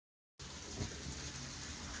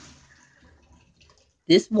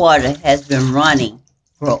This water has been running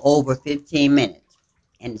for over 15 minutes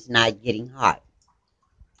and it's not getting hot.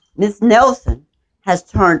 Miss Nelson has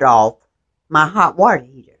turned off my hot water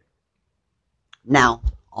heater. Now,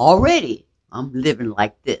 already I'm living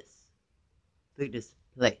like this. Look at this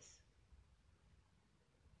place.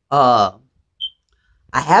 I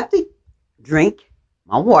have to drink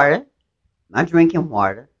my water, my drinking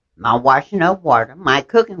water, my washing up water, my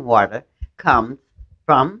cooking water comes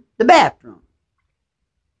from the bathroom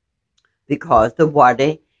because the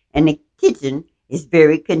water in the kitchen is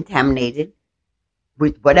very contaminated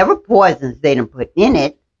with whatever poisons they done put in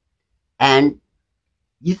it. And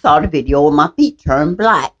you saw the video of my feet turn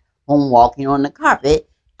black when walking on the carpet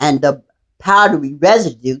and the powdery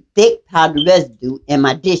residue, thick powdery residue in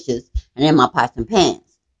my dishes and in my pots and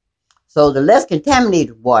pans. So the less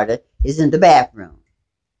contaminated water is in the bathroom.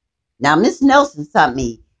 Now, Miss Nelson sent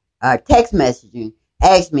me a text messaging,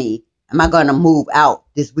 asked me, am I going to move out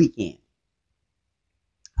this weekend?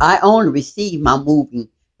 I only received my moving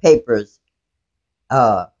papers.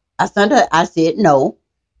 I sent her, I said no.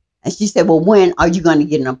 And she said, well, when are you going to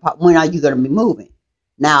get an apartment? When are you going to be moving?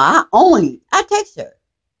 Now, I text her.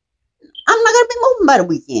 I'm not going to be moving by the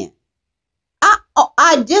weekend.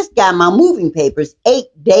 I just got my moving papers 8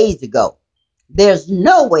 days ago. There's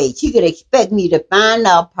no way she could expect me to find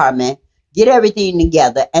an apartment, get everything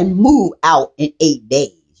together, and move out in 8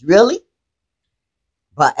 days. Really?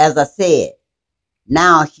 But as I said,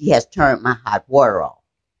 now she has turned my hot water off.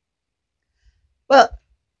 But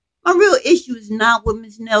my real issue is not with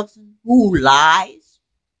Miss Nelson, who lies,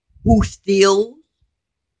 who steals,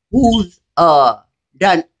 who's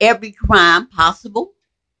done every crime possible.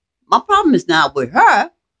 My problem is not with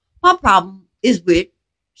her. My problem is with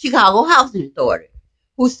Chicago Housing Authority,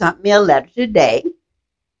 who sent me a letter today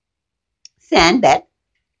saying that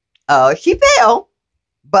she failed,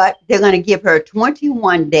 but they're going to give her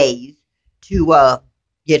 21 days to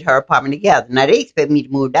get her apartment together. Now, they expect me to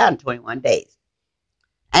move down in 21 days.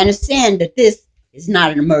 I understand that this is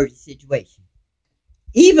not an emergency situation.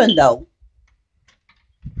 Even though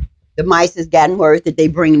the mice has gotten worse that they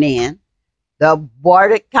bring in, the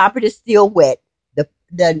water carpet is still wet,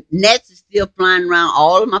 the nets are still flying around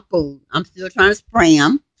all of my food. I'm still trying to spray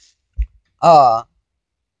them.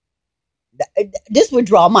 This would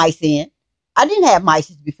draw mice in. I didn't have mice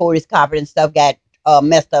before this carpet and stuff got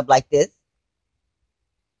messed up like this.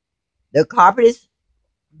 The carpet has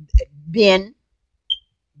been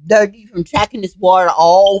dirty from tracking this water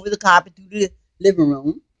all over the carpet through the living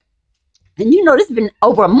room. And you know, this has been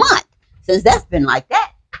over a month since that's been like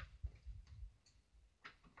that.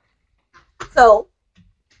 So,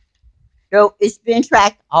 it's been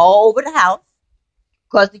tracked all over the house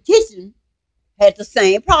because the kitchen had the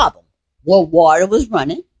same problem where water was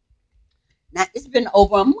running. Now, it's been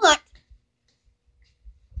over a month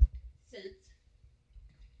since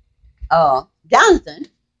Jonathan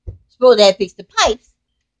supposed to have fixed the pipes,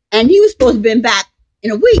 and he was supposed to be back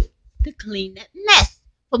in a week to clean that mess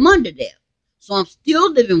from under there. So I'm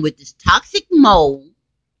still living with this toxic mold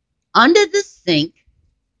under the sink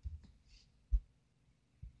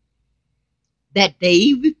that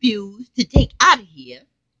they refuse to take out of here.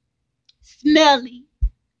 Smelly,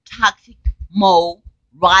 toxic mold,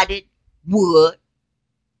 rotted wood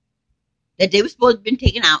that they were supposed to have been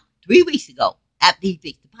taken out 3 weeks ago after he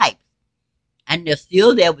fixed the pipes. And they're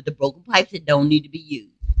still there with the broken pipes that don't need to be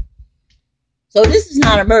used. So this is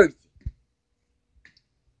not an emergency.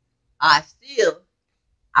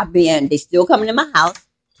 They still coming to my house,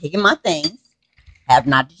 taking my things, have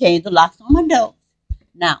not to change the locks on my door.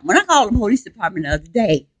 Now, when I called the police department the other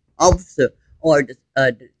day, officer or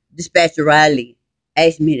dispatcher Riley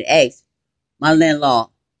asked me to ask my landlord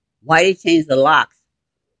why they changed the locks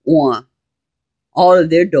on all of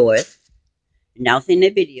their doors. And now seen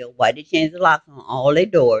that video, why they changed the locks on all their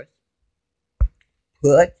doors.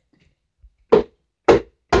 Put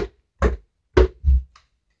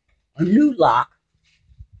a new lock.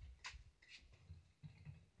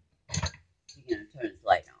 You're going to turn this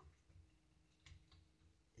light on.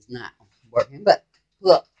 It's not working, but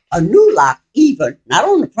look, a new lock, even not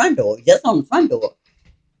on the front door, just on the front door,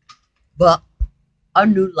 but a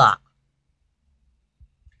new lock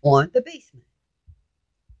on the basement.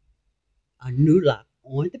 A new lock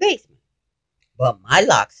on the basement. But my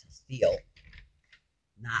locks are still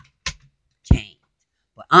not changed.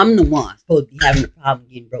 But I'm the one supposed to be having a problem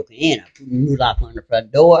getting broken in. I put a new lock on the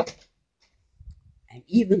front door. And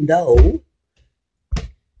even though,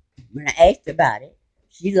 when I asked about it,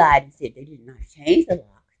 she lied and said they did not change the locks.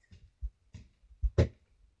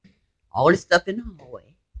 All the stuff in the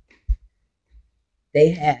hallway. They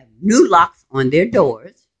have new locks on their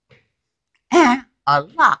doors. And a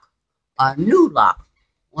lock, a new lock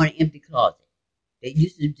on an empty closet. It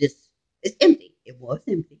used to just, it's empty. It was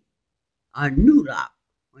empty. A new lock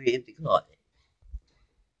on an empty closet.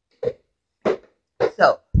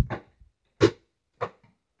 So,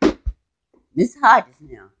 Miss Hodges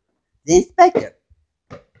now, the inspector,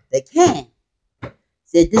 they said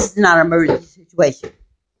this is not an emergency situation.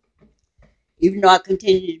 Even though I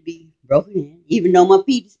continue to be broken in, even though my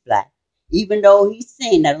feet is black, even though he's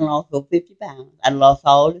saying that I lost over 50 pounds, I lost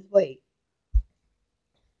all this weight.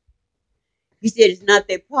 He said it's not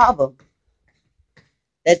their problem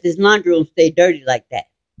that this laundry room stay dirty like that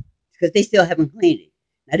because they still haven't cleaned it.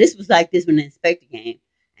 Now, this was like this when the inspector came,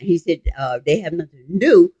 and he said they have nothing to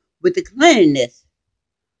do with the cleanliness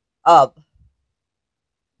of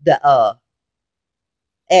the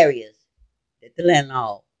areas that the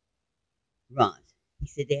landlord runs. He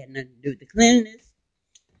said they had nothing to do with the cleanliness.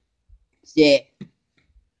 He said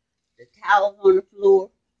the towels on the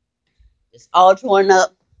floor, it's all torn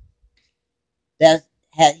up. That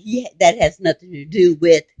has nothing to do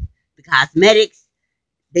with the cosmetics.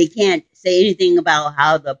 They can't say anything about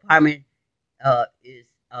how the apartment is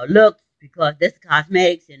looks because that's the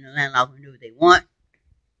cosmetics and the landlord can do what they want.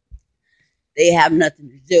 They have nothing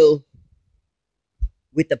to do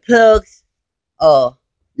with the plugs,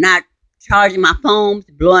 not charging my phones,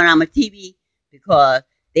 blowing out my TV because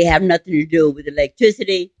they have nothing to do with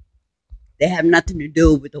electricity. They have nothing to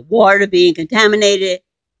do with the water being contaminated.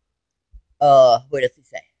 What does he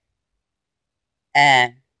say?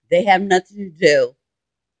 And they have nothing to do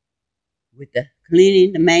with the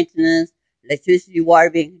cleaning, the maintenance, electricity, water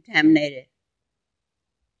being contaminated.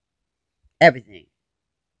 Everything.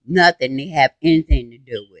 Nothing they have anything to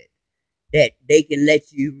do with. That they can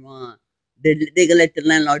let you run. They can let the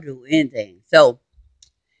landlord do anything. So,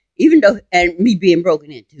 even though, and me being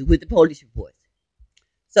broken into with the police reports.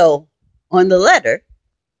 So, on the letter,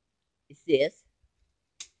 it says,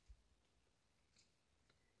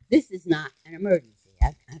 this is not an emergency.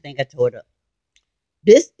 I think I tore it up.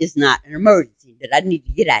 This is not an emergency that I need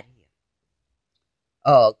to get out of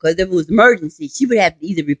here. Because if it was an emergency, she would have to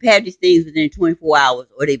either repair these things within 24 hours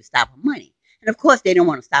or they would stop her money. And of course, they don't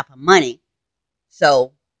want to stop her money.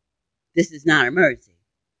 So, this is not an emergency.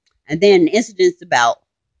 And then incidents about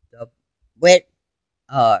the wet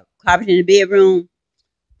carpet in the bedroom,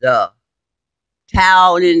 the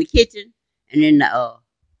towel in the kitchen, and in the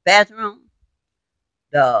bathroom,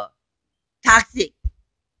 the toxic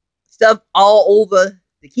stuff all over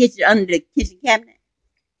the kitchen, under the kitchen cabinet.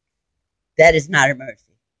 That is not an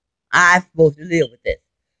emergency. I'm supposed to live with this.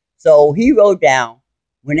 So he wrote down,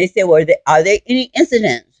 when they said, well, are there any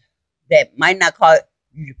incidents that might not cause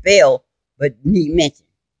you to fail, but need mention?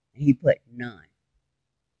 And he put none.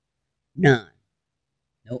 None.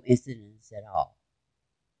 No incidents at all.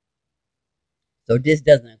 So this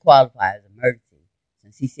doesn't qualify as emergency,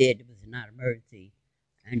 since he said it was not emergency.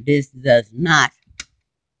 And this does not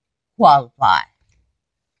qualify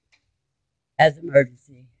as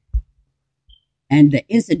emergency. And the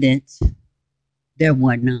incidents, there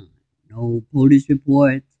were none. No police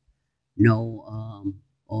reports, no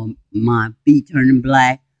or my feet turning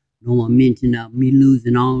black, no one mention of me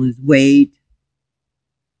losing all this weight.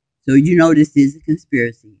 So you know this is a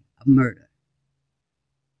conspiracy of murder.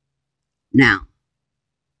 Now,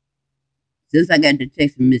 since I got the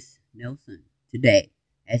text from Miss Nelson today,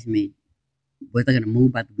 asking me, was I going to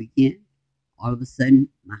move by the weekend? All of a sudden,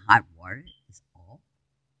 my hot water is off.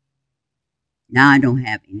 Now I don't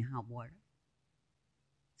have any hot water.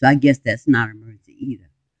 So I guess that's not an emergency either.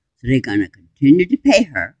 So they're going to continue to pay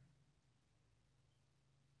her.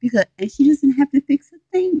 And she doesn't have to fix a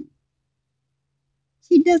thing.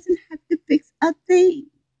 She doesn't have to fix a thing.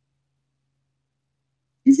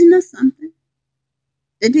 Isn't that something?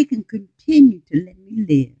 That they can continue to let me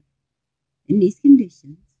live in these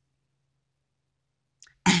conditions.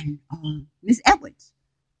 And Miss Edwards,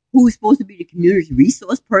 who is supposed to be the community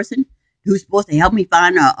resource person, who's supposed to help me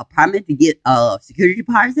find an apartment to get a security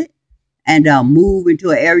deposit and move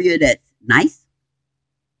into an area that's nice,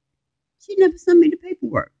 she never sent me the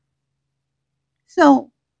paperwork.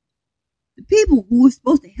 So the people who were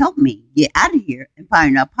supposed to help me get out of here and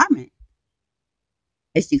find an apartment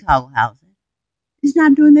at Chicago Housing is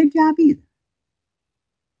not doing their job either.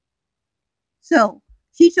 So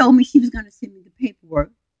she told me she was going to send me the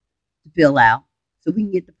paperwork to fill out so we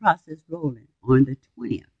can get the process rolling on the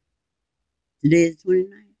 20th. Today is the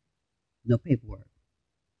 29th. No paperwork.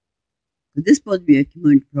 But this is supposed to be a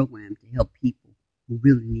community program to help people who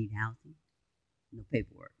really need housing. No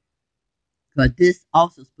paperwork. Because this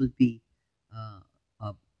also supposed to be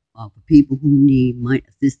for people who need money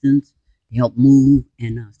assistance to help move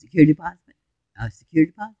and security deposit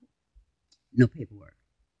security deposit, no paperwork.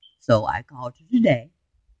 So I called her today,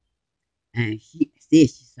 and she said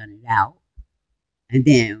she sent it out. And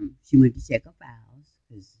then she went to check her files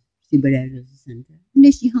because she but that was the center. And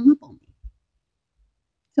then she hung up on me.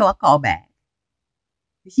 So I called back.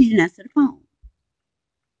 And she didn't answer the phone.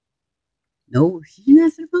 No, she didn't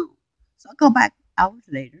answer the phone. So I called back hours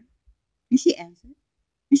later, and she answered.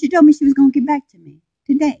 And she told me she was going to get back to me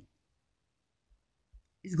today.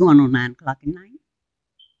 It's going on 9 o'clock at night.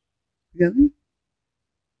 Really?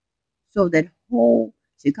 So that whole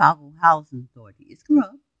Chicago Housing Authority is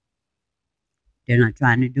corrupt. They're not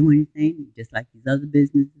trying to do anything, just like these other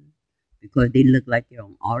businesses, because they look like they're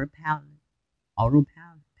on autopilot,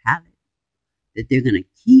 that they're going to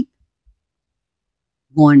keep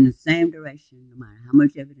going in the same direction no matter how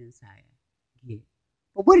much evidence I get.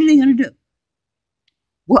 But what are they going to do?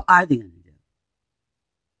 What are they going to do?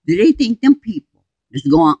 Do they think them people that's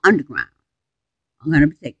going underground are going to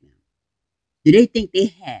protect them? Do they think they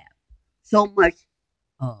have so much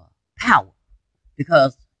power?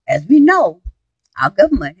 Because as we know, our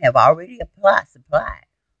government have already supplied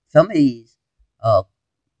some of these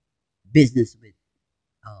business with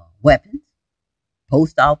weapons,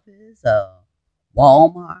 post office,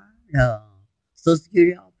 Walmart, Social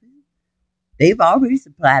Security office. They've already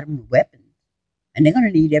supplied them with weapons, and they're going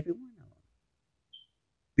to need every one of them.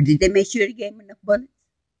 But did they make sure they gave them enough bullets?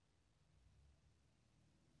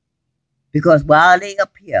 Because while they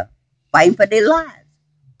up here fighting for their lives,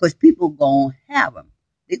 because people going to have them,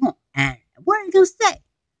 they're going. And what are they going to say?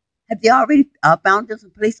 Have they already found them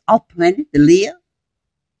some place off planet to live?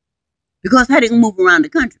 Because how they going to move around the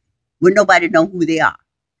country when nobody know who they are?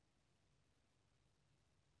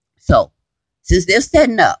 So, since they're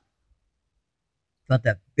setting up for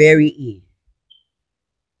the very end,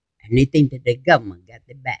 and they think that the government got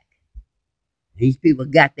their back, these people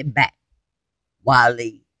got their back while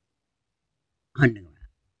they underground,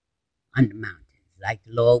 under mountains, like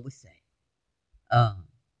the Lord would say.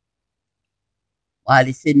 While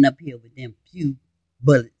they sitting up here with them few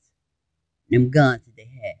bullets, them guns that they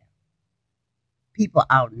have. People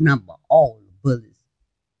outnumber all the bullets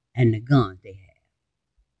and the guns they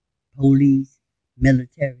have. Police,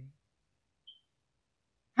 military.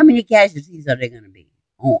 How many casualties are there going to be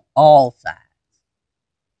on all sides?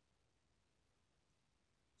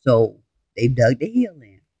 So they've dug the hill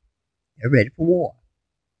in. They're ready for war.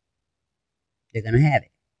 They're going to have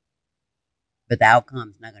it. But the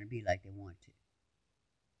outcome is not going to be like they want to.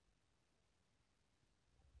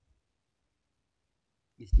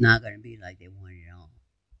 It's not going to be like they want it all.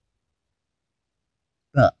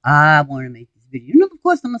 But I want to make this video. You know, of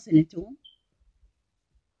course, I'm going to send it to them.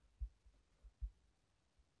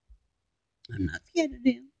 I'm not scared of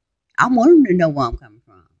them. I want them to know where I'm coming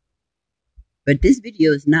from. But this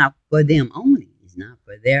video is not for them only. It's not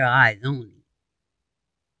for their eyes only.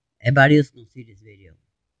 Everybody else is going to see this video.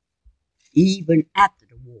 Even after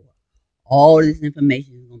the war, all this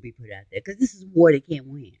information is going to be put out there. Because this is a war they can't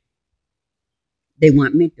win. They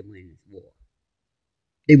weren't meant to win this war.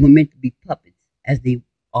 They were meant to be puppets as they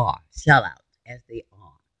are. Sellouts as they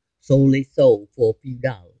are. Sold they sold for a few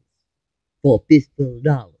dollars. For a fistful of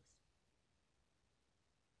dollars.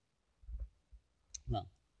 Well,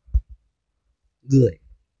 good.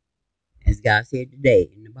 As God said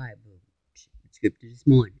today in the Bible, scripture this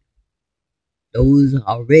morning. Those are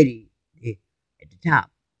already at the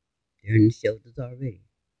top. They're in the shelters already.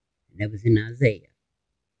 And that was in Isaiah.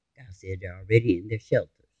 God said they're already in their shelters.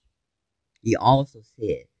 He also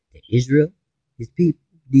said that Israel, his people,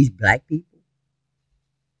 these black people,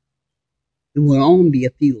 there will only be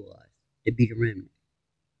a few of us to be the remnant.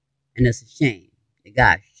 And that's a shame that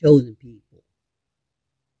God's chosen people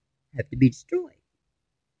have to be destroyed.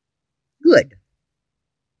 Good.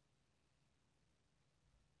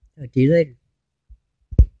 Talk to you later.